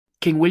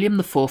King William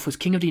IV was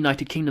King of the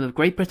United Kingdom of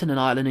Great Britain and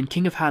Ireland and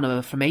King of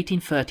Hanover from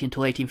 1830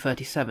 until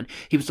 1837.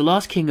 He was the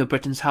last king of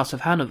Britain's House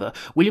of Hanover.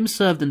 William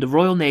served in the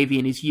Royal Navy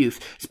in his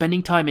youth,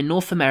 spending time in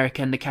North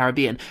America and the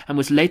Caribbean, and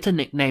was later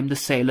nicknamed the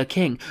Sailor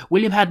King.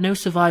 William had no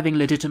surviving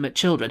legitimate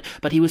children,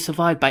 but he was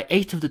survived by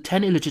 8 of the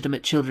 10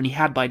 illegitimate children he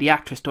had by the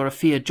actress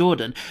Dorothea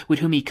Jordan, with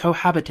whom he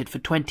cohabited for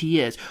 20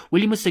 years.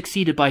 William was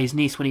succeeded by his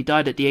niece when he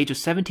died at the age of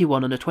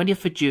 71 on the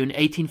 20th of June,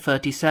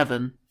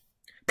 1837.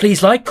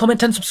 Please like,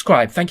 comment and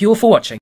subscribe. Thank you all for watching.